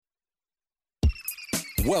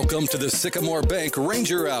Welcome to the Sycamore Bank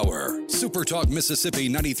Ranger Hour. Super Talk Mississippi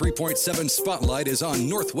 93.7 Spotlight is on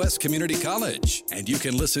Northwest Community College, and you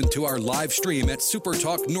can listen to our live stream at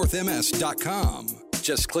supertalknorthms.com.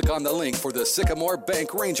 Just click on the link for the Sycamore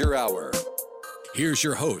Bank Ranger Hour. Here's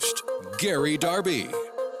your host, Gary Darby.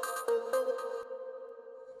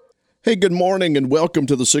 Hey, good morning and welcome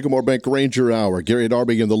to the Sycamore Bank Ranger Hour. Gary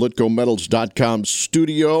Darby in the LitcoMetals.com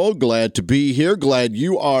studio. Glad to be here. Glad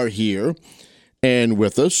you are here and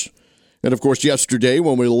with us. And, of course, yesterday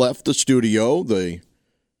when we left the studio, the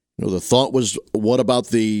thought was, what about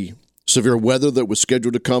the severe weather that was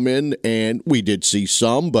scheduled to come in? And we did see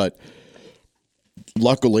some, but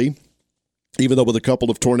luckily, even though with a couple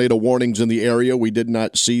of tornado warnings in the area, we did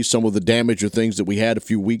not see some of the damage or things that we had a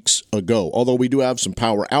few weeks ago. Although we do have some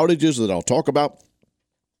power outages that I'll talk about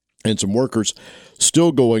and some workers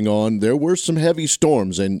still going on. There were some heavy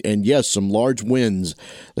storms and yes, some large winds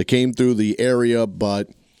that came through the area,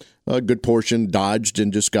 but a good portion dodged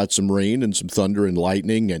and just got some rain and some thunder and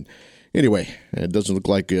lightning. And anyway, it doesn't look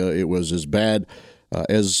like it was as bad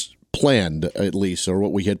as planned, at least, or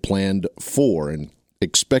what we had planned for and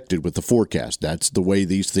expected with the forecast. That's the way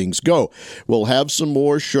these things go. We'll have some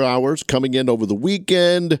more showers coming in over the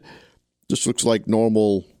weekend. This looks like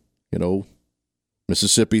normal,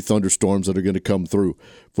 Mississippi thunderstorms that are going to come through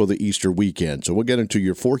for the Easter weekend. So we'll get into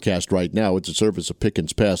your forecast right now. It's a service of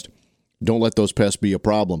Pickens Pest. Don't let those pests be a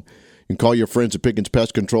problem. You can call your friends at Pickens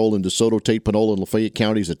Pest Control in DeSoto, Tate, Panola, and Lafayette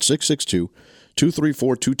counties at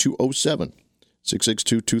 662-234-2207.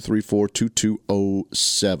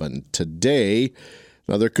 662-234-2207. Today,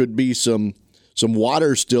 now there could be some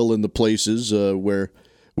water still in the places where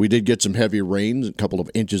we did get some heavy rain, a couple of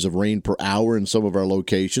inches of rain per hour in some of our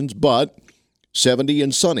locations, but 70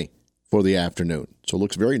 and sunny for the afternoon. So it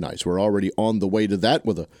looks very nice. We're already on the way to that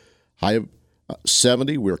with a high of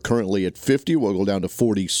 70. We're currently at 50. We'll go down to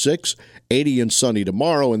 46, 80 and sunny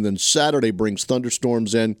tomorrow, and then Saturday brings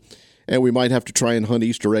thunderstorms in, and we might have to try and hunt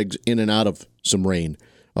Easter eggs in and out of some rain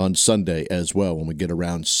on Sunday as well when we get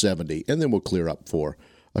around 70, and then we'll clear up for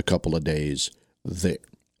a couple of days there.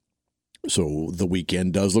 So the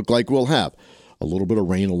weekend does look like we'll have a little bit of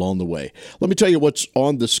rain along the way. Let me tell you what's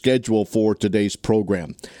on the schedule for today's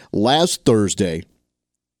program. Last Thursday,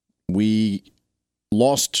 we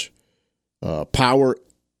lost power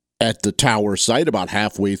at the tower site about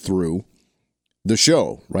halfway through the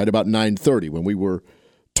show, right about 9:30, when we were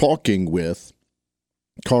talking with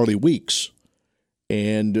Carly Weeks,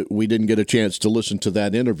 and we didn't get a chance to listen to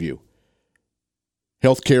that interview.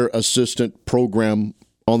 Healthcare Assistant Program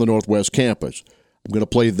on the Northwest Campus. I'm going to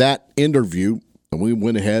play that interview, and we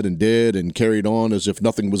went ahead and did and carried on as if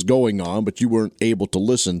nothing was going on, but you weren't able to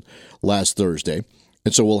listen last Thursday.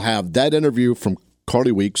 And so we'll have that interview from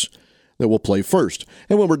Carly Weeks that we'll play first.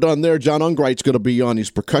 And when we're done there, John Ungarit's going to be on. He's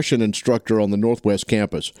percussion instructor on the Northwest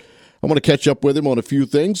Campus. I'm going to catch up with him on a few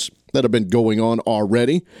things that have been going on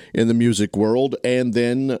already in the music world, and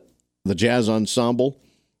then the jazz ensemble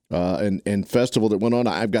and festival that went on.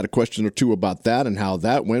 I've got a question or two about that and how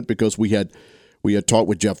that went, because we had talked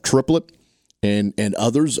with Jeff Triplett and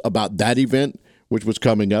others about that event, which was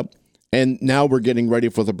coming up. And now we're getting ready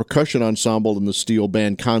for the percussion ensemble and the steel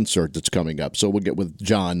band concert that's coming up. So we'll get with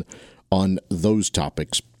John on those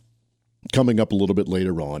topics coming up a little bit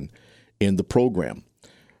later on in the program.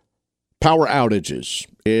 Power outages.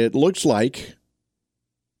 It looks like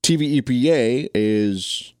TVEPA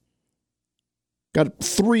is got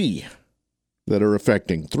three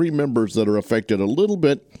members that are affected a little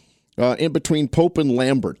bit in between Pope and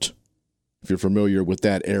Lambert, if you're familiar with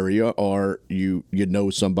that area or you know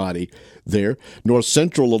somebody there. North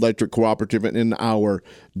Central Electric Cooperative in our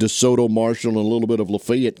DeSoto, Marshall, and a little bit of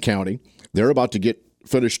Lafayette County, they're about to get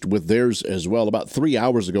finished with theirs as well. About 3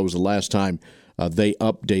 hours ago was the last time they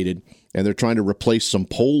updated, and they're trying to replace some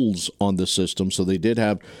poles on the system. So they did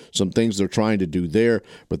have some things they're trying to do there,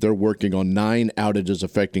 but they're working on 9 outages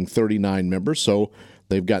affecting 39 members, so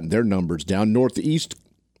they've gotten their numbers down. Northeast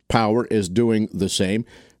Power is doing the same.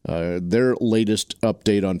 Their latest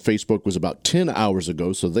update on Facebook was about 10 hours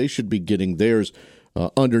ago, so they should be getting theirs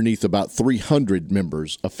underneath about 300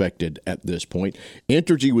 members affected at this point.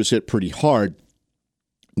 Entergy was hit pretty hard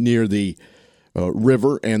near the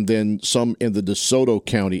river, and then some in the DeSoto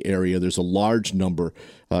County area. There's a large number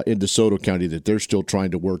in DeSoto County that they're still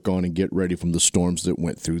trying to work on and get ready from the storms that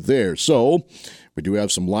went through there. So we do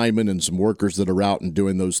have some linemen and some workers that are out and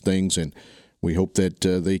doing those things, and we hope that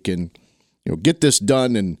they can get this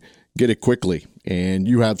done and get it quickly. And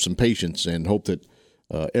you have some patience and hope that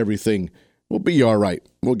everything will be all right.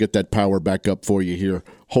 We'll get that power back up for you here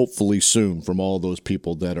hopefully soon from all those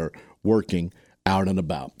people that are working out and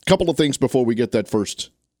about. A couple of things before we get that first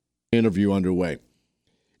interview underway.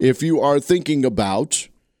 If you are thinking about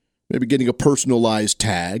maybe getting a personalized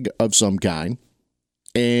tag of some kind,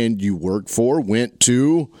 and you went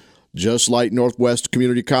to, just like Northwest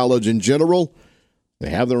Community College in general, they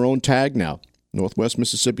have their own tag now. Northwest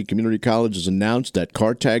Mississippi Community College has announced that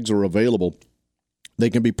car tags are available. They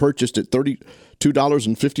can be purchased at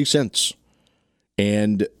 $32.50,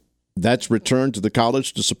 and that's returned to the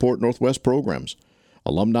college to support Northwest programs.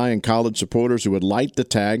 Alumni and college supporters who would like the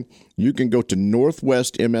tag, you can go to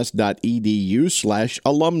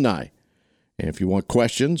northwestms.edu/alumni. And if you want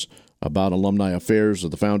questions about alumni affairs of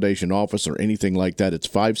the foundation office or anything like that, it's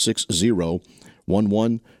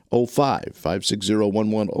 560-1105.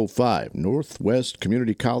 560-1105. Northwest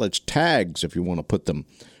Community College tags, if you want to put them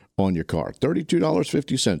on your car.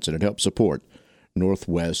 $32.50, and it helps support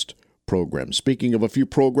Northwest programs. Speaking of a few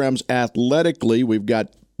programs athletically, we've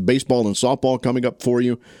got baseball and softball coming up for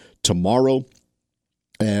you tomorrow,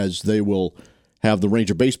 as they will have the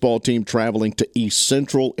Ranger baseball team traveling to East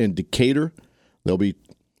Central in Decatur. They'll be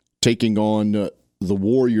taking on the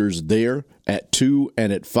Warriors there at 2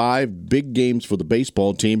 and at 5. Big games for the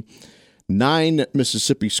baseball team. 9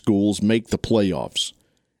 Mississippi schools make the playoffs,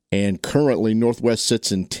 and currently Northwest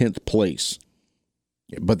sits in 10th place.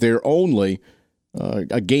 But they're only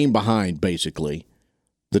a game behind, basically,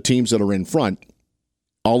 the teams that are in front,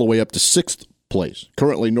 all the way up to 6th place.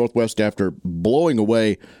 Currently, Northwest, after blowing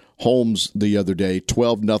away Holmes the other day,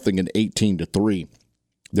 12-0 and 18-3.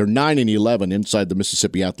 They're 9-11 inside the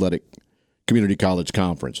Mississippi Athletic Community College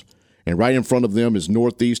Conference. And right in front of them is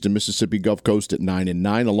Northeast and Mississippi Gulf Coast at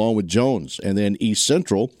 9-9, along with Jones. And then East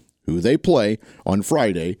Central, who they play on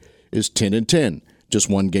Friday, is 10-10. Just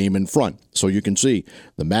one game in front. So you can see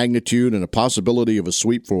the magnitude and a possibility of a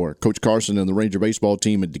sweep for Coach Carson and the Ranger baseball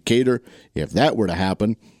team in Decatur. If that were to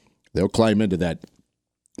happen, they'll climb into that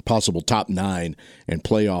possible top 9 and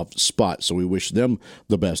playoff spot. So we wish them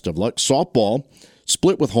the best of luck. Softball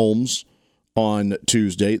split with Holmes on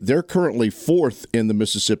Tuesday. They're currently 4th in the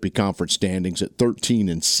Mississippi Conference standings at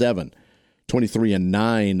 13-7,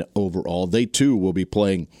 23-9 overall. They too will be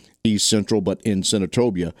playing East Central, but in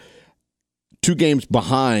Senatobia. 2 games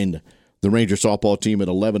behind the Ranger softball team at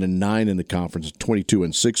 11-9 in the conference,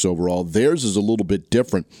 22-6 overall. Theirs is a little bit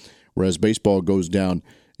different, whereas baseball goes down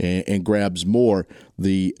and grabs more.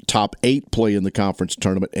 The top 8 play in the conference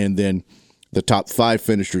tournament, and then the top 5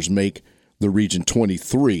 finishers make the Region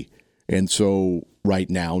 23. And so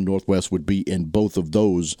right now, Northwest would be in both of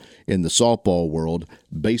those in the softball world.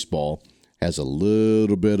 Baseball has a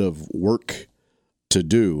little bit of work to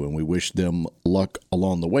do, and we wish them luck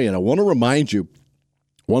along the way. And I want to remind you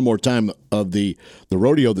one more time of the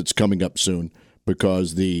rodeo that's coming up soon,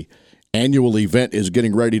 because the annual event is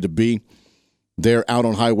getting ready to be there out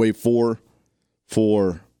on Highway 4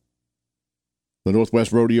 for the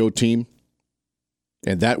Northwest Rodeo team.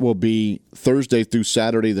 And that will be Thursday through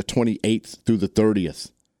Saturday, the 28th through the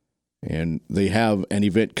 30th. And they have an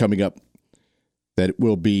event coming up that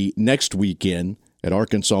will be next weekend at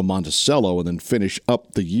Arkansas Monticello, and then finish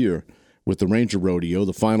up the year with the Ranger Rodeo,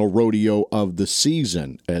 the final rodeo of the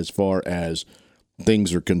season as far as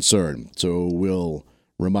things are concerned. So we'll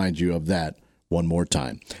remind you of that one more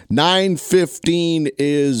time. 9:15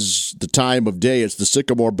 is the time of day. It's the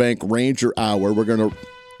Sycamore Bank Ranger Hour. We're going to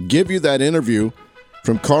give you that interview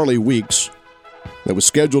from Carly Weeks that was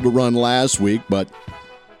scheduled to run last week, but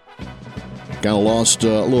kind of lost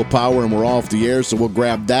a little power and we're off the air, so we'll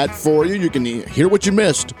grab that for you. You can hear what you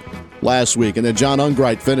missed last week. And then John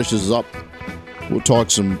Ungarit finishes up. We'll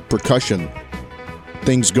talk some percussion,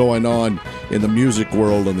 things going on in the music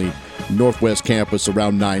world on the Northwest campus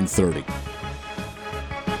around 9:30.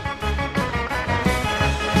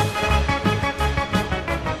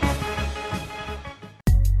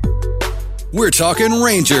 We're talking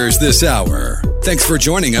Rangers this hour. Thanks for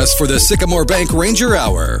joining us for the Sycamore Bank Ranger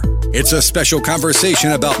Hour. It's a special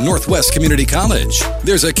conversation about Northwest Community College.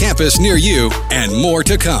 There's a campus near you and more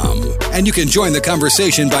to come. And you can join the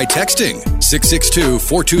conversation by texting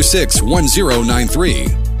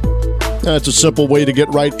 662-426-1093. That's a simple way to get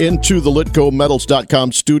right into the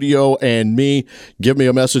LitcoMetals.com studio and me. Give me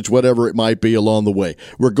a message, whatever it might be along the way.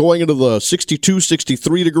 We're going into the 62,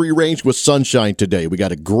 63 degree range with sunshine today. We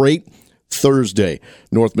got a great Thursday,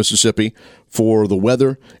 North Mississippi, for the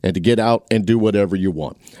weather and to get out and do whatever you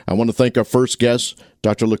want. I want to thank our first guest,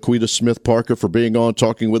 Dr. Laquita Smith-Parker, for being on,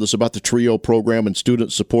 talking with us about the TRIO program and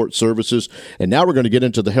student support services. And now we're going to get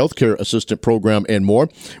into the healthcare assistant program and more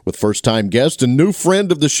with first-time guest and new friend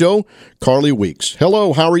of the show, Carly Weeks.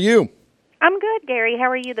 Hello, how are you? I'm good, Gary. How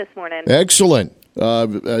are you this morning? Excellent.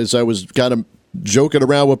 As I was kind of joking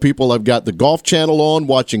around with people. I've got the Golf Channel on,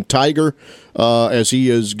 watching Tiger as he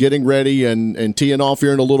is getting ready and teeing off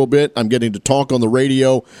here in a little bit. I'm getting to talk on the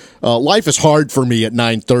radio. Life is hard for me at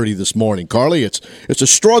 9:30 this morning, Carly. It's a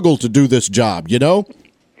struggle to do this job, you know?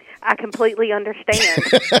 I completely understand.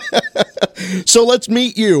 So let's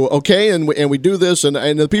meet you, okay? And we do this, and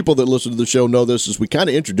the people that listen to the show know this, is we kind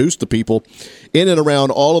of introduce the people in and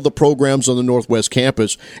around all of the programs on the Northwest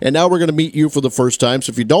campus. And now we're going to meet you for the first time.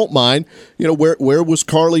 So if you don't mind, you know, where was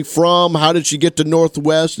Carly from? How did she get to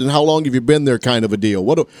Northwest? And how long have you been there, kind of a deal?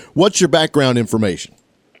 What's your background information?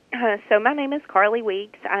 So my name is Carly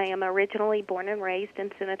Weeks. I am originally born and raised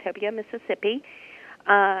in Senatobia, Mississippi.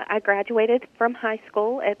 I graduated from high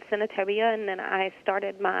school at Senatobia, and then I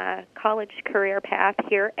started my college career path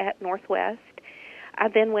here at Northwest. I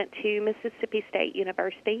then went to Mississippi State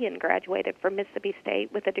University and graduated from Mississippi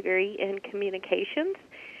State with a degree in communications.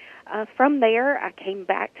 From there, I came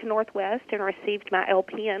back to Northwest and received my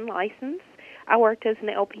LPN license. I worked as an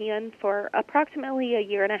LPN for approximately a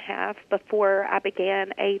year and a half before I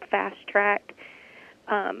began a fast-track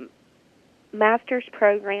master's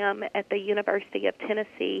program at the University of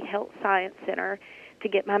Tennessee Health Science Center to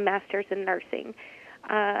get my master's in nursing.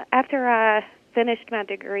 After I finished my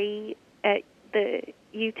degree at the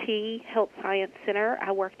UT Health Science Center,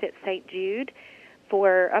 I worked at St. Jude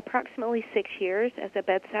for approximately 6 years as a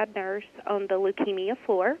bedside nurse on the leukemia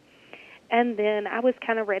floor. And then I was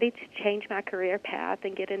kind of ready to change my career path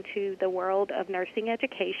and get into the world of nursing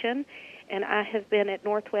education. And I have been at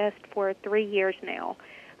Northwest for 3 years now.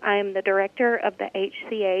 I am the director of the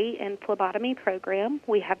HCA and phlebotomy program.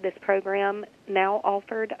 We have this program now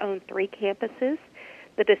offered on 3 campuses,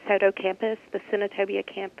 the DeSoto campus, the Senatobia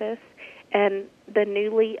campus, and the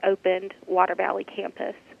newly opened Water Valley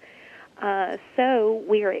campus. So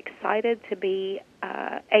we are excited to be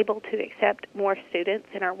able to accept more students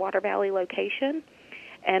in our Water Valley location,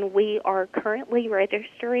 and we are currently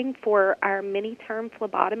registering for our mini-term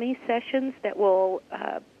phlebotomy sessions that will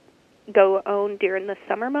go on during the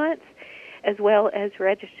summer months, as well as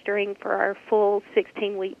registering for our full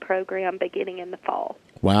 16-week program beginning in the fall.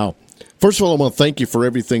 Wow. First of all, I want to thank you for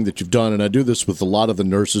everything that you've done, and I do this with a lot of the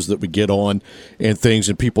nurses that we get on and things,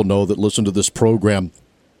 and people know that listen to this program.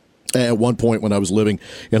 At one point when I was living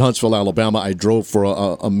in Huntsville, Alabama, I drove for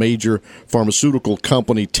a major pharmaceutical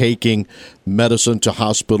company taking medicine to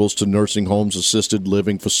hospitals, to nursing homes, assisted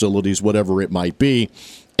living facilities, whatever it might be.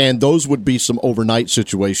 And those would be some overnight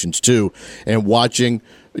situations, too. And watching,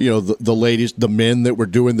 you know, the ladies, the men that were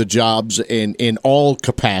doing the jobs in all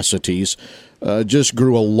capacities, just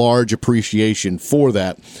grew a large appreciation for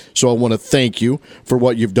that. So I want to thank you for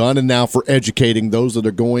what you've done, and now for educating those that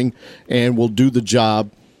are going and will do the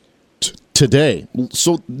job today.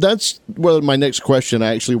 So that's where my next question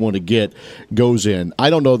I actually want to get goes in. I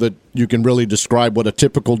don't know that you can really describe what a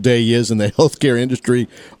typical day is in the healthcare industry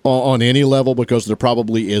on any level, because there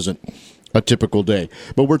probably isn't a typical day.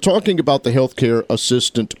 But we're talking about the healthcare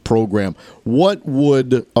assistant program. What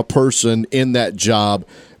would a person in that job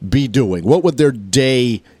be doing? What would their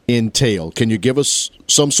day entail? Can you give us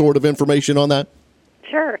some sort of information on that?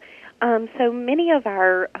 Sure. So many of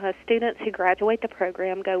our students who graduate the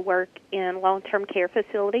program go work in long-term care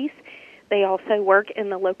facilities. They also work in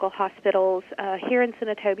the local hospitals. Here in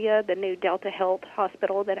Senatobia, the new Delta Health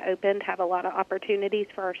Hospital that opened have a lot of opportunities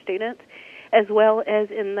for our students, as well as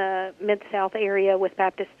in the Mid-South area with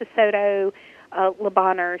Baptist DeSoto, Le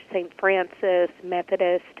Bonheur, St. Francis,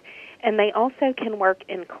 Methodist, and they also can work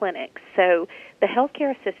in clinics. So the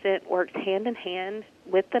healthcare assistant works hand-in-hand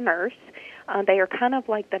with the nurse. They are kind of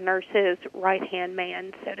like the nurse's right-hand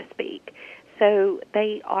man, so to speak. So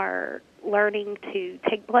they are learning to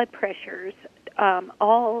take blood pressures,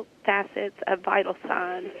 all facets of vital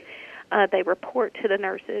signs. They report to the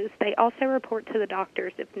nurses. They also report to the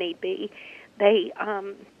doctors if need be. They,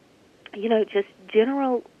 just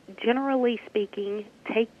generally speaking,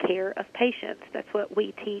 take care of patients. That's what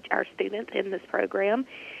we teach our students in this program,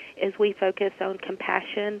 is we focus on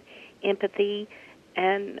compassion, empathy,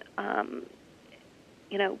 and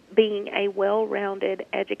being a well-rounded,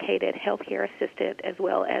 educated healthcare assistant as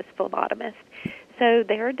well as phlebotomist. So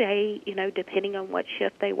their day, depending on what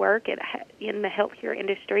shift they work in the healthcare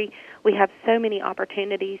industry, we have so many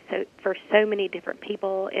opportunities for so many different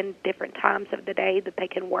people in different times of the day that they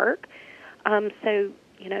can work.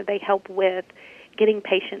 They help with getting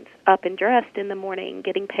patients up and dressed in the morning,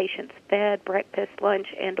 getting patients fed breakfast, lunch,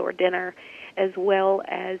 and or dinner, as well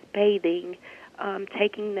as bathing,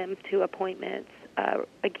 taking them to appointments,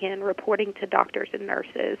 again, reporting to doctors and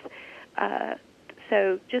nurses.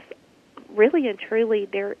 So just really and truly,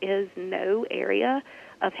 there is no area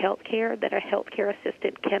of healthcare that a healthcare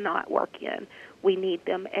assistant cannot work in. We need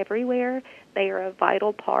them everywhere. They are a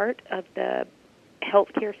vital part of the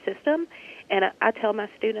healthcare system, and I tell my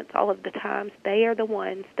students all of the times they are the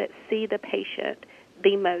ones that see the patient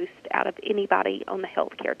the most out of anybody on the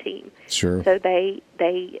healthcare team. Sure. So they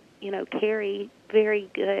carry very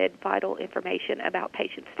good, vital information about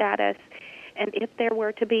patient status. And if there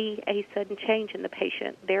were to be a sudden change in the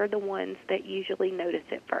patient, they're the ones that usually notice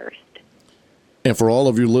it first. And for all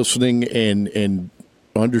of you listening and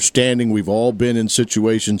understanding, we've all been in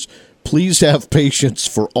situations. Please have patience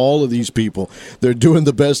for all of these people. They're doing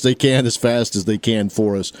the best they can as fast as they can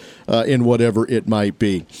for us in whatever it might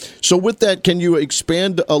be. So with that, can you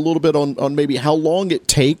expand a little bit on maybe how long it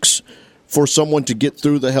takes for someone to get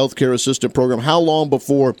through the healthcare assistant program? How long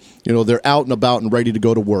before they're out and about and ready to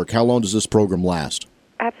go to work? How long does this program last?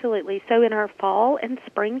 Absolutely. So in our fall and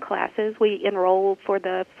spring classes, we enroll for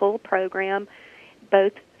the full program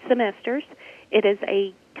both semesters. It is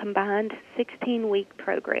a combined 16-week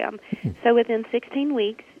program. So within 16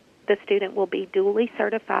 weeks, the student will be duly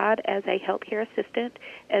certified as a healthcare assistant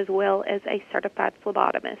as well as a certified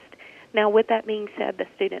phlebotomist. Now, with that being said, the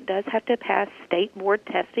student does have to pass state board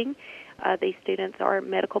testing. These students are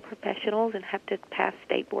medical professionals and have to pass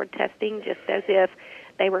state board testing just as if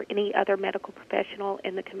they were any other medical professional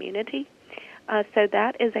in the community. So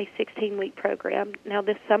that is a 16-week program. Now,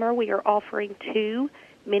 this summer we are offering 2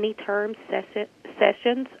 mini-term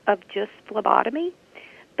sessions of just phlebotomy.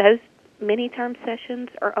 Those mini-term sessions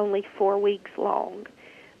are only 4 weeks long.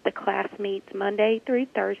 The class meets Monday through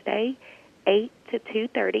Thursday, 8 to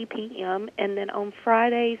 2:30 p.m., and then on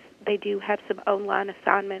Fridays they do have some online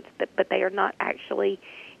assignments, but they are not actually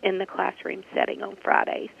in the classroom setting on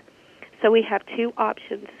Fridays. So we have 2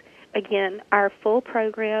 options. Again, our full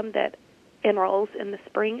program that enrolls in the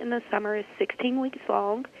spring and the summer is 16 weeks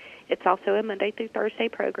long. It's also a Monday through Thursday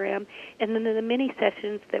program. And then the mini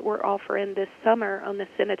sessions that we're offering this summer on the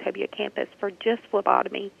Senatobia campus for just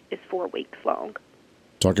phlebotomy is 4 weeks long.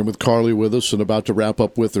 Talking with Carly with us and about to wrap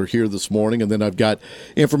up with her here this morning. And then I've got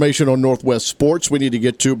information on Northwest Sports we need to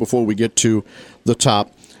get to before we get to the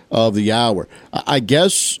top of the hour. I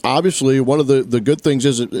guess, obviously, one of the good things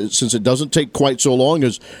is, since it doesn't take quite so long,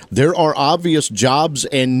 is there are obvious jobs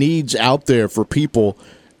and needs out there for people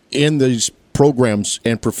in these programs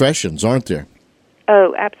and professions, aren't there?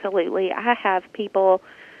 Oh, absolutely. I have people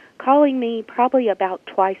calling me probably about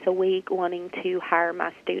twice a week wanting to hire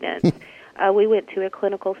my students. We went to a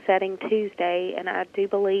clinical setting Tuesday, and I do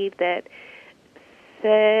believe that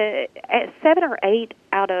 7 or 8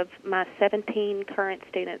 out of my 17 current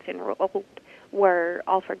students enrolled were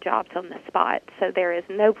offered jobs on the spot. So there is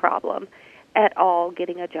no problem at all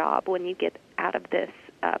getting a job when you get out of this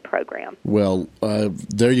program. Well,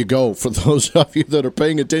 there you go. For those of you that are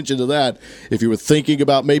paying attention to that, if you were thinking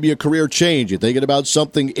about maybe a career change, you're thinking about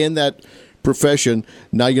something in that profession,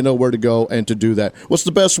 now you know where to go and to do that. What's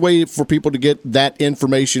the best way for people to get that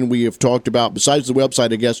information we have talked about, besides the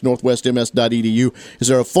website, I guess, northwestms.edu? Is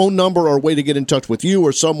there a phone number or a way to get in touch with you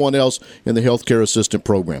or someone else in the healthcare assistant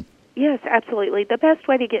program? Yes, absolutely. The best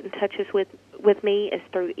way to get in touch with me is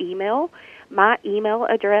through email. My email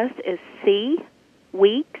address is cweeks,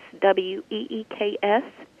 WEEKS,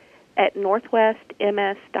 at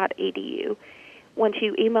northwestms.edu. Once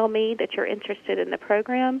you email me that you're interested in the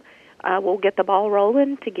program, we'll get the ball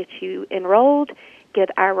rolling to get you enrolled, get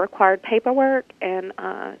our required paperwork, and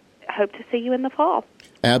hope to see you in the fall.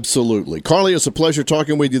 Absolutely. Carly, it's a pleasure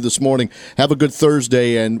talking with you this morning. Have a good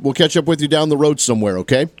Thursday, and we'll catch up with you down the road somewhere,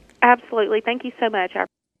 okay? Absolutely. Thank you so much.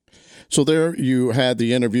 So there you had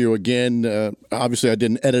the interview again. Obviously, I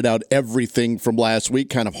didn't edit out everything from last week.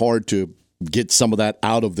 Kind of hard to get some of that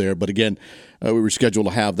out of there. But again, we were scheduled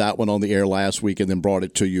to have that one on the air last week and then brought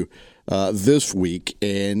it to you this week.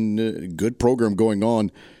 And good program going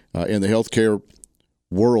on in the healthcare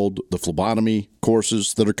world, the phlebotomy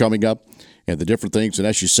courses that are coming up and the different things. And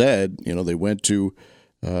as she said, they went to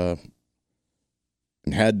and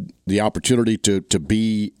had the opportunity to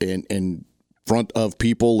be in front of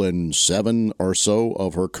people, and 7 or so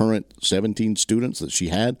of her current 17 students that she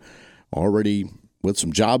had already with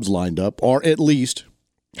some jobs lined up, or at least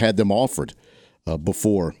had them offered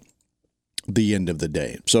before the end of the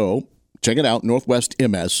day. So check it out.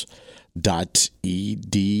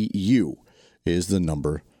 northwestms.edu is the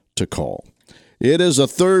number to call. It is a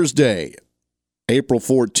Thursday, April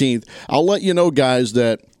 14th. I'll let you know, guys,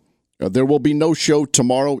 that there will be no show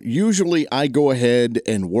tomorrow. Usually I go ahead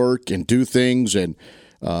and work and do things and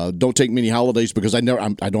don't take many holidays because I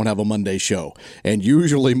don't have a Monday show. And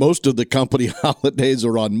usually most of the company holidays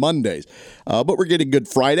are on Mondays. But we're getting Good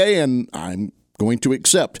Friday, and I'm going to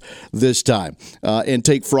accept this time and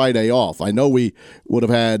take Friday off. I know we would have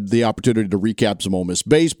had the opportunity to recap some Ole Miss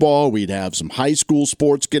baseball. We'd have some high school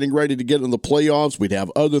sports getting ready to get in the playoffs. We'd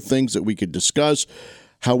have other things that we could discuss.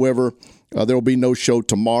 However, there will be no show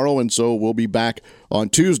tomorrow, and so we'll be back on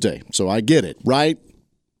Tuesday. So I get it, right?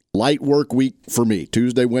 Light work week for me,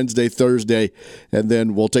 Tuesday, Wednesday, Thursday, and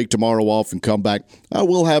then we'll take tomorrow off and come back. I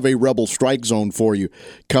will have a Rebel Strike Zone for you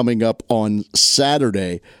coming up on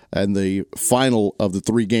Saturday and the final of the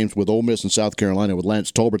 3 games with Ole Miss and South Carolina with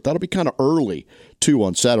Lance Tolbert. That'll be kind of early, too,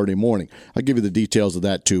 on Saturday morning. I'll give you the details of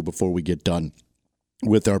that, too, before we get done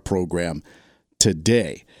with our program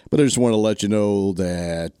today. But I just want to let you know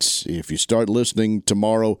that if you start listening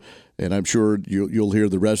tomorrow, and I'm sure you'll hear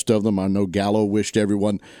the rest of them. I know Gallo wished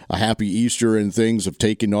everyone a happy Easter and things have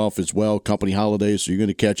taken off as well, company holidays. So you're going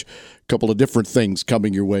to catch a couple of different things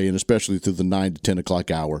coming your way, and especially through the 9 to 10 o'clock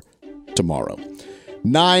hour tomorrow.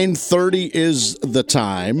 9:30 is the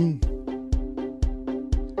time.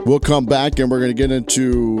 We'll come back, and we're going to get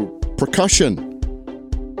into percussion.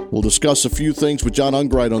 We'll discuss a few things with John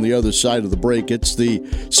Ungarit on the other side of the break. It's the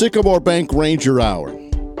Sycamore Bank Ranger Hour.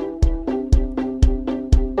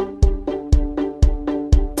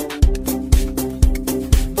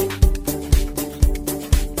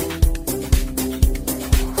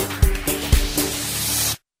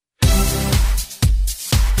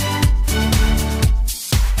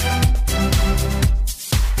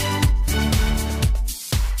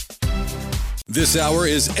 This hour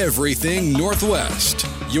is Everything Northwest,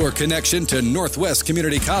 your connection to Northwest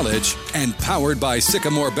Community College and powered by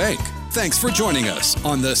Sycamore Bank. Thanks for joining us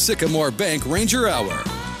on the Sycamore Bank Ranger Hour.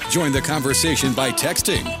 Join the conversation by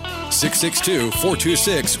texting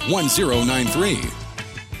 662-426-1093.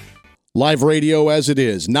 Live radio as it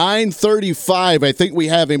is. 9:35. I think we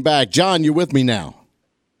have him back. John, you with me now?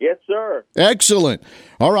 Yes, sir. Excellent.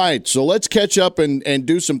 All right, so let's catch up and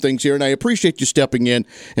do some things here. And I appreciate you stepping in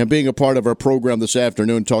and being a part of our program this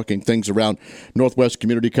afternoon, talking things around Northwest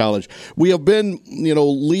Community College. We have been,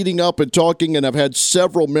 leading up and talking, and I've had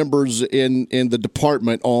several members in the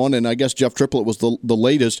department on, and I guess Jeff Triplett was the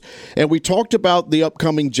latest. And we talked about the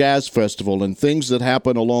upcoming Jazz Festival and things that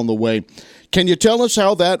happen along the way. Can you tell us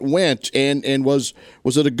how that went? And was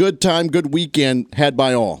it a good time, good weekend had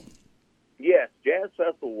by all? Yes, Jazz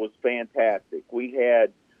Festival was fantastic. We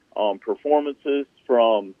had performances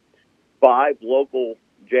from 5 local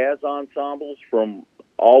jazz ensembles from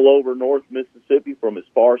all over North Mississippi, from as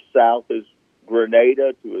far south as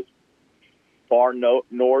Grenada to as far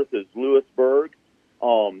north as Lewisburg,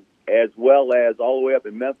 as well as all the way up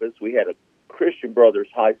in Memphis. We had a Christian Brothers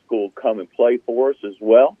High School come and play for us as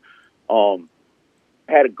well.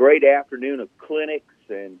 Had a great afternoon of clinics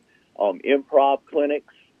and improv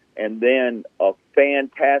clinics, and then a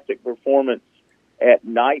fantastic performance at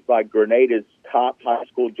night by Grenada's top high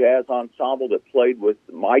school jazz ensemble that played with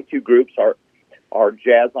my 2 groups, our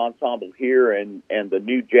jazz ensemble here and the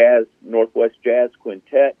new Northwest Jazz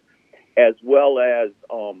Quintet, as well as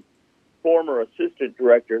former assistant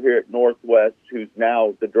director here at Northwest, who's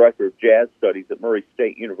now the director of jazz studies at Murray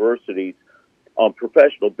State University's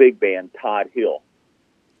professional big band, Todd Hill.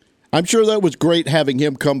 I'm sure that was great having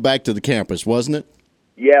him come back to the campus, wasn't it?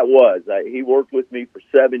 Yeah, it was. He worked with me for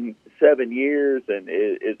seven years and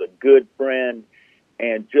is a good friend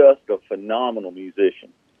and just a phenomenal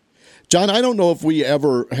musician. John, I don't know if we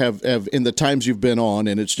ever have in the times you've been on,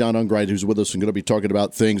 and it's John Ungarit who's with us and going to be talking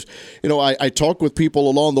about things. I talk with people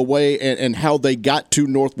along the way and how they got to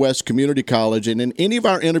Northwest Community College. And in any of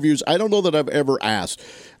our interviews, I don't know that I've ever asked.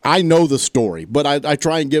 I know the story, but I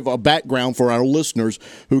try and give a background for our listeners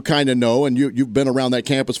who kind of know, and you've been around that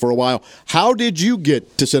campus for a while. How did you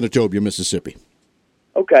get to Senatobia, Mississippi?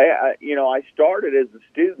 Okay, I started as a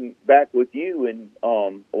student back with you in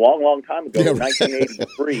a long time ago, in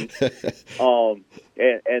 1983,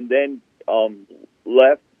 and then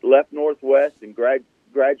left Northwest and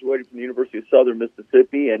graduated from the University of Southern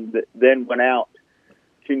Mississippi, and then went out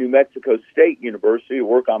to New Mexico State University to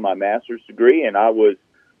work on my master's degree, and I was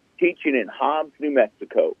teaching in Hobbs, New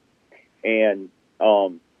Mexico, and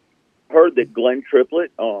heard that Glenn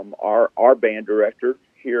Triplett, our band director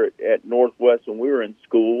here at Northwest when we were in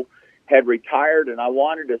school, had retired, and I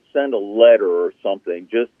wanted to send a letter or something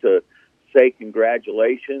just to say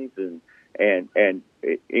congratulations and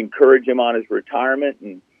encourage him on his retirement,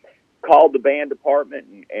 and called the band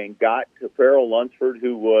department and got to Farrell Lunsford,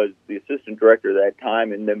 who was the assistant director at that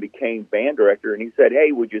time and then became band director, and he said,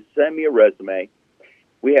 "Hey, would you send me a resume?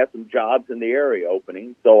 We have some jobs in the area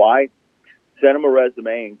opening." So I sent him a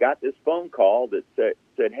resume and got this phone call that said,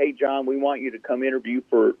 "Hey, John, we want you to come interview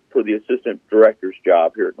for the assistant director's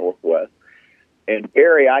job here at Northwest."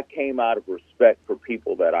 Gary, I came out of respect for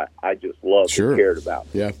people that I just loved Sure. and cared about.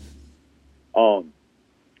 Yeah.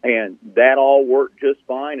 And that all worked just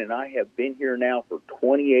fine, and I have been here now for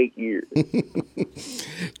 28 years.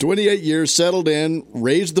 28 years, settled in,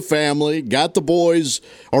 raised the family, got the boys.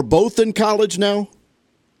 Are both in college now?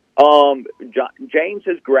 James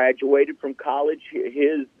has graduated from college.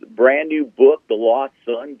 His brand new book, The Lost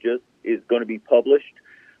Son, just is going to be published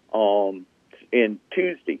in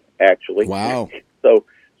Tuesday, actually. Wow.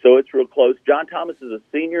 So it's real close. John Thomas is a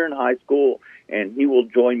senior in high school, and he will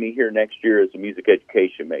join me here next year as a music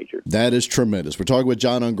education major. That is tremendous. We're talking with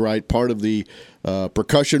John Ungarit, part of the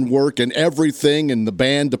percussion work and everything in the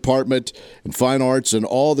band department and fine arts and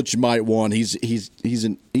all that you might want. He's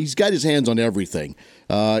got his hands on everything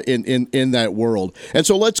in that world. And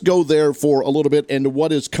so let's go there for a little bit into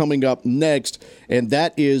what is coming up next, and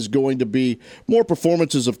that is going to be more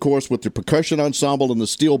performances, of course, with the percussion ensemble and the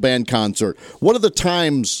steel band concert. What are the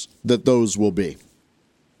times that those will be?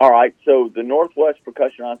 All right, so the Northwest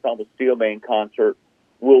Percussion Ensemble Steel Band Concert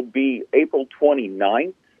will be April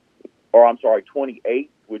 28th,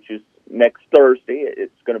 which is next Thursday.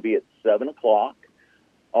 It's going to be at 7 o'clock.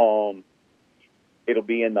 It'll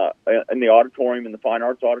be in the auditorium, in the Fine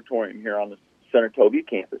Arts Auditorium here on the Senatobia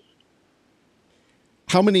campus.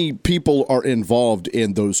 How many people are involved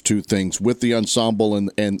in those two things with the ensemble and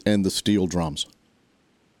the steel drums?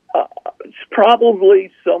 It's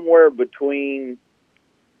probably somewhere between,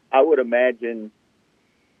 I would imagine,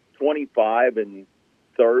 25 and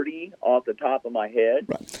 30 off the top of my head.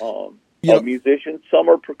 Right. Musicians. Some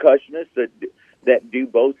are percussionists that do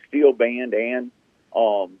both steel band and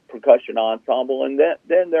percussion ensemble, and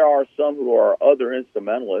then there are some who are other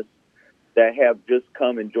instrumentalists that have just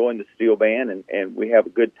come and joined the steel band, and we have a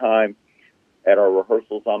good time at our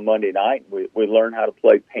rehearsals on Monday night. We learn how to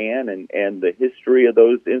play pan and the history of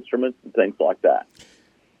those instruments and things like that.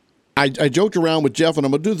 I joked around with Jeff, and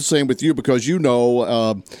I'm going to do the same with you because,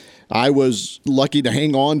 I was lucky to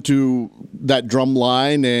hang on to that drum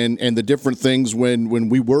line and the different things when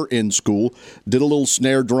we were in school. Did a little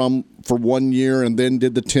snare drum for 1 year and then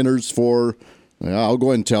did the tenors for, I'll go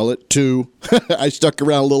ahead and tell it, 2. I stuck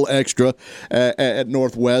around a little extra at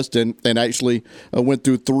Northwest and actually went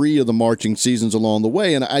through 3 of the marching seasons along the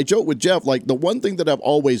way. And I joked with Jeff, like, the one thing that I've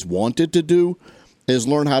always wanted to do is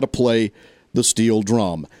learn how to play the steel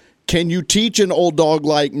drum. Can you teach an old dog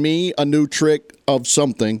like me a new trick of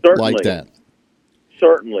something like that?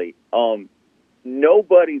 Certainly.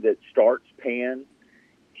 Nobody that starts pan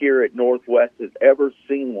here at Northwest has ever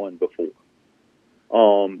seen one before.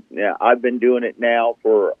 Now, I've been doing it now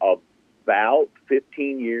for about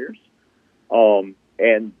 15 years, and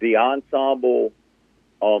the ensemble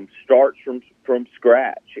starts from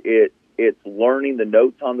scratch. It's learning the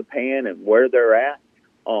notes on the pan and where they're at.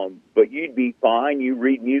 But you'd be fine. You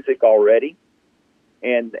read music already,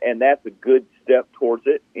 and that's a good step towards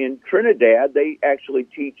it. In Trinidad, they actually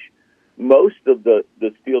teach most of the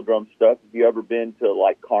steel drum stuff. If you ever been to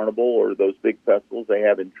like Carnival or those big festivals they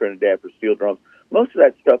have in Trinidad for steel drums, most of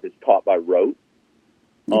that stuff is taught by rote,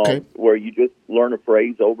 where you just learn a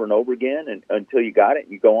phrase over and over again and until you got it,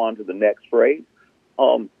 and you go on to the next phrase.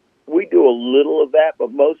 We do a little of that,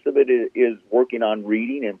 but most of it is working on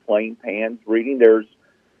reading and playing pans. Reading, there's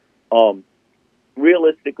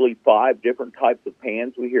realistically 5 different types of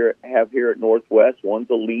pans we have here at Northwest. One's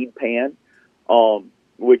a lead pan,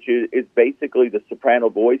 which is basically the soprano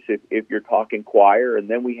voice if you're talking choir. And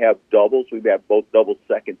then we have doubles. We have both double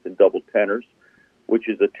seconds and double tenors, which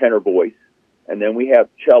is a tenor voice. And then we have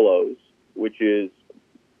cellos, which is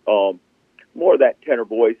more of that tenor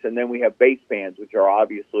voice. And then we have bass pans, which are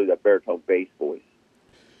obviously that baritone bass voice.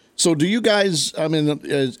 So do you guys, I mean,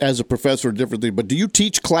 as a professor, differently, but do you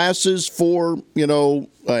teach classes for,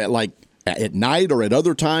 like at night or at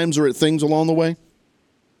other times or at things along the way?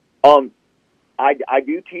 I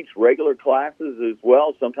do teach regular classes as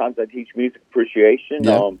well. Sometimes I teach music appreciation.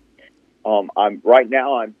 Yeah.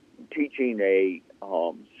 I'm teaching a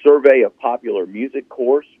survey of popular music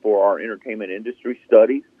course for our entertainment industry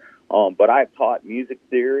studies. But I've taught music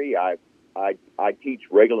theory. I teach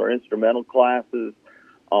regular instrumental classes.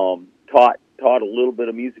 Taught a little bit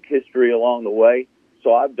of music history along the way.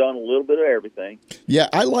 So I've done a little bit of everything. Yeah,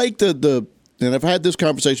 I like the and I've had this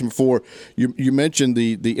conversation before. You mentioned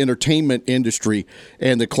the entertainment industry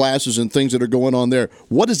and the classes and things that are going on there.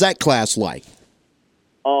 What is that class like?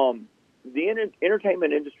 The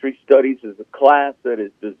entertainment industry studies is a class that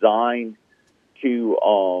is designed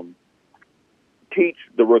to teach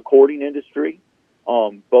the recording industry,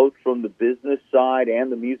 both from the business side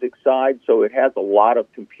and the music side. So it has a lot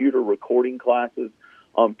of computer recording classes,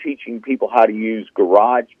 teaching people how to use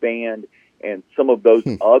GarageBand and some of those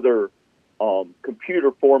other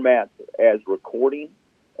computer formats as recording,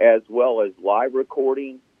 as well as live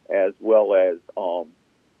recording, as well as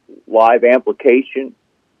live amplification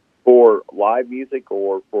for live music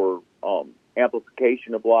or for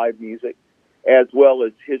amplification of live music, as well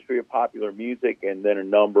as history of popular music, and then a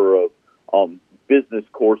number of business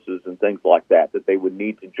courses and things like that they would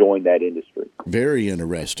need to join that industry. Very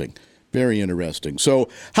interesting. Very interesting. So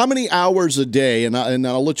how many hours a day, and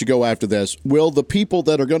I'll let you go after this, will the people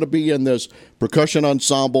that are going to be in this percussion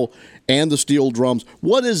ensemble and the steel drums,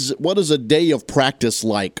 what is a day of practice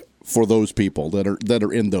like for those people that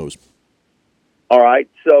are in those? All right,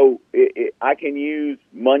 so I can use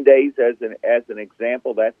Mondays as an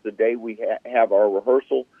example. That's the day we have our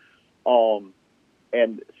rehearsal,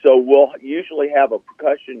 and so we'll usually have a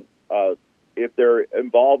percussion. If they're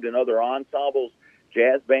involved in other ensembles,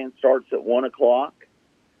 jazz band starts at 1:00,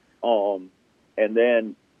 and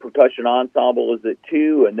then percussion ensemble is at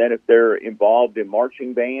 2:00, and then if they're involved in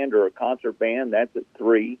marching band or a concert band, that's at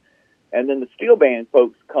 3:00, and then the steel band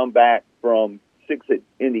folks come back from 6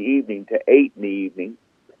 in the evening to 8 in the evening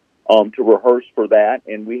to rehearse for that,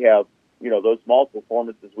 and we have those multiple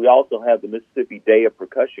performances. We also have the Mississippi Day of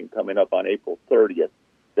Percussion coming up on April 30th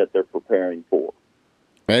that they're preparing for.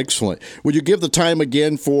 Excellent. Would you give the time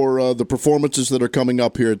again for the performances that are coming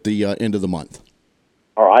up here at the end of the month?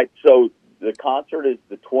 All right. So the concert is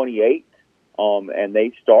the 28th, and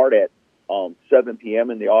they start at 7 p.m.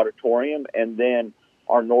 in the auditorium. And then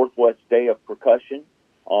our Northwest Day of Percussion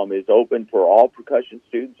is open for all percussion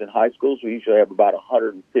students in high schools. We usually have about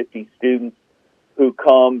 150 students who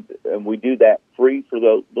come, and we do that free for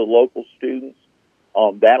the local students.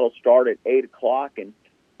 That'll start at 8:00 and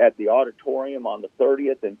at the auditorium on the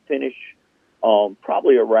 30th and finish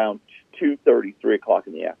probably around 2:30, 3 o'clock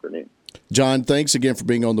in the afternoon. John, thanks again for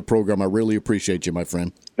being on the program. I really appreciate you, my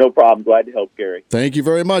friend. No problem. Glad to help, Gary. Thank you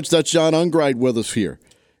very much. That's John Ungarit with us here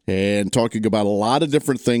and talking about a lot of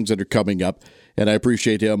different things that are coming up. And I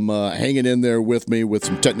appreciate him hanging in there with me with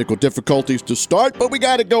some technical difficulties to start, but we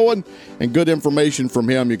got it going and good information from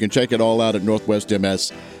him. You can check it all out at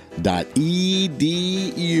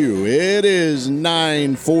northwestms.edu. It is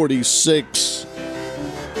 9:46.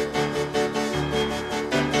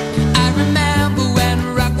 I remember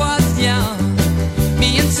when rock was young.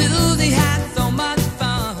 Me and Susie had so much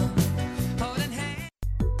fun. Holding hands.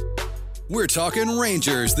 We're talking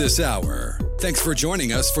Rangers this hour. Thanks for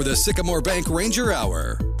joining us for the Sycamore Bank Ranger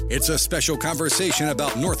Hour. It's a special conversation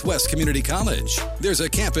about Northwest Community College. There's a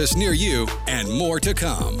campus near you and more to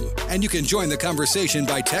come. And you can join the conversation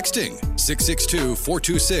by texting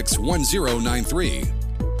 662-426-1093.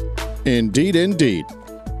 Indeed.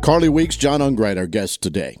 Carly Weeks, John Ungarit, our guests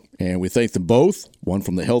today. And we thank them both, one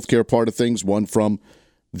from the healthcare part of things, one from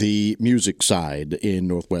the music side in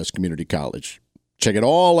Northwest Community College. Check it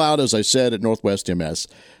all out, as I said, at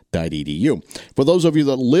northwestms.edu. For those of you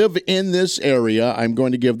that live in this area, I'm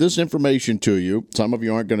going to give this information to you. Some of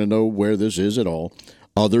you aren't going to know where this is at all.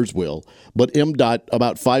 Others will. But MDOT,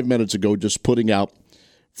 about 5 minutes ago, just putting out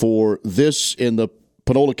for this in the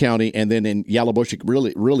Panola County and then in Yalobusha,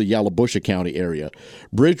 really Yalobusha County area.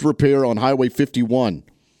 Bridge repair on Highway 51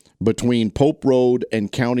 between Pope Road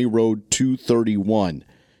and County Road 231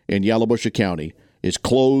 in Yalobusha County is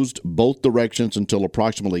closed both directions until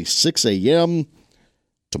approximately 6 a.m.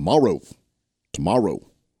 Tomorrow.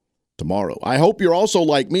 I hope you're also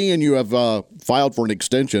like me and you have filed for an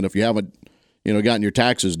extension if you haven't, gotten your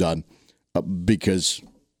taxes done because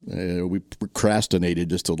we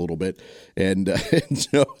procrastinated just a little bit. And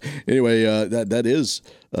so anyway, that is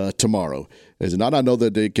tomorrow. As not, I know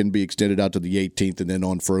that it can be extended out to the 18th and then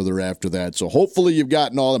on further after that. So hopefully you've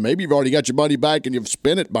gotten all that. Maybe you've already got your money back and you've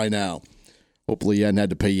spent it by now. Hopefully you hadn't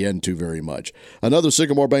had to pay into very much. Another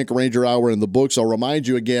Sycamore Bank Ranger Hour in the books. I'll remind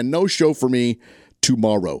you again, no show for me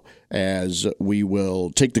tomorrow as we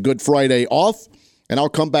will take the Good Friday off, and I'll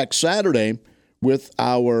come back Saturday with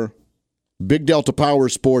our Big Delta Power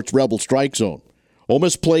Sports Rebel Strike Zone. Ole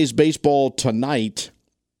Miss plays baseball tonight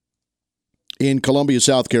in Columbia,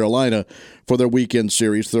 South Carolina for their weekend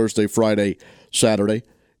series, Thursday, Friday, Saturday.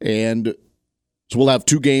 And so we'll have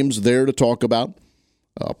 2 games there to talk about.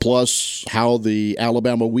 Plus how the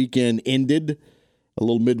Alabama weekend ended. A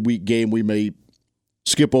little midweek game we may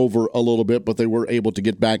skip over a little bit, but they were able to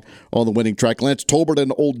get back on the winning track. Lance Tolbert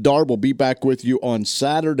and Old Darb will be back with you on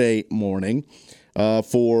Saturday morning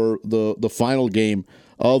for the final game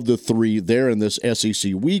of the 3 there in this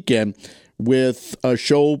SEC weekend with a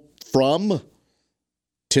show from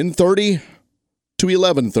 10:30 to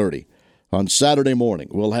 11:30. On Saturday morning,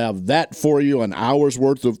 we'll have that for you, an hour's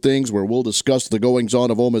worth of things where we'll discuss the goings-on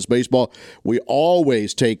of Ole Miss baseball. We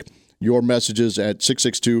always take your messages at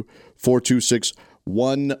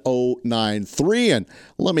 662-426-1093. And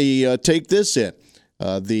let me take this in.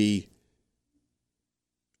 The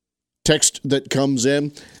text that comes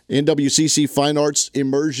in, NWCC Fine Arts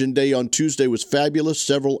Immersion Day on Tuesday was fabulous.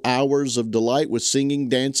 Several hours of delight with singing,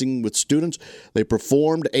 dancing with students. They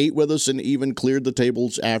performed, ate with us, and even cleared the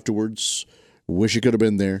tables afterwards. Wish you could have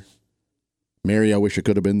been there. Mary, I wish I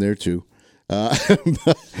could have been there too.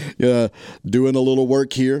 Doing a little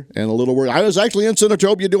work here and a little work. I was actually in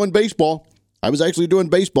Senatobia doing baseball. I was actually doing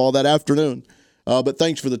baseball that afternoon. But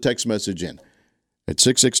thanks for the text message in at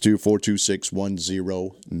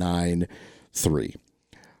 662-426-1093.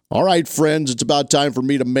 All right, friends, it's about time for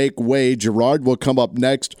me to make way. Gerard will come up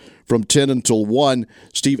next from 10 until 1.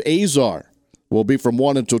 Steve Azar will be from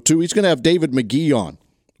 1 until 2. He's going to have David McGee on.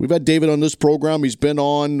 We've had David on this program. He's been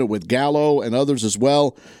on with Gallo and others as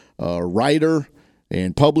well, writer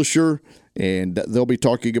and publisher, and they'll be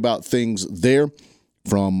talking about things there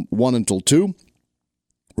from 1 until 2.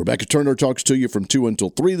 Rebecca Turner talks to you from 2 until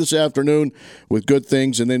 3 this afternoon with good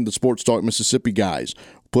things, and then the Sports Talk Mississippi guys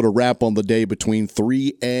put a wrap on the day between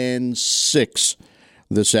 3 and 6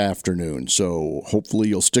 this afternoon. So hopefully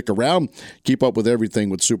you'll stick around, keep up with everything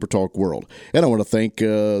with Super Talk World. And I want to thank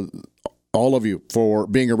all of you for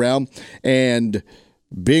being around and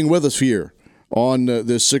being with us here on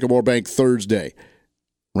this Sycamore Bank Thursday.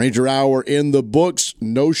 Ranger Hour in the books.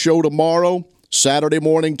 No show tomorrow. Saturday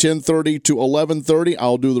morning, 10:30 to 11:30.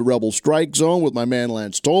 I'll do the Rebel Strike Zone with my man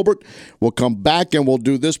Lance Tolbert. We'll come back and we'll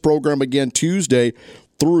do this program again Tuesday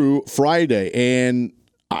through Friday. And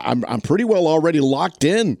I'm pretty well already locked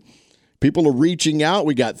in. People are reaching out.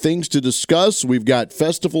 We got things to discuss. We've got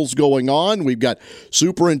festivals going on. We've got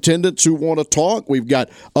superintendents who want to talk. We've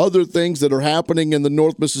got other things that are happening in the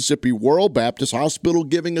North Mississippi world. Baptist Hospital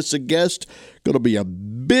giving us a guest. Going to be a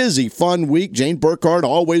busy, fun week. Jane Burkhardt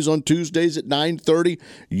always on Tuesdays at 9:30.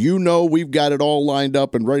 You know we've got it all lined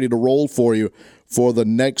up and ready to roll for you for the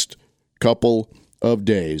next couple of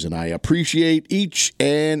days. And I appreciate each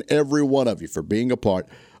and every one of you for being a part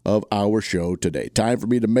of our show today. Time for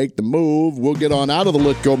me to make the move. We'll get on out of the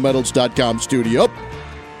LitGoMetals.com studio.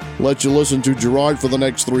 Let you listen to Gerard for the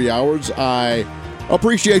next 3 hours. I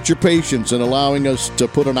appreciate your patience in allowing us to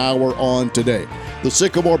put an hour on today. The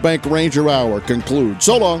Sycamore Bank Ranger Hour concludes.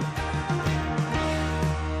 So long.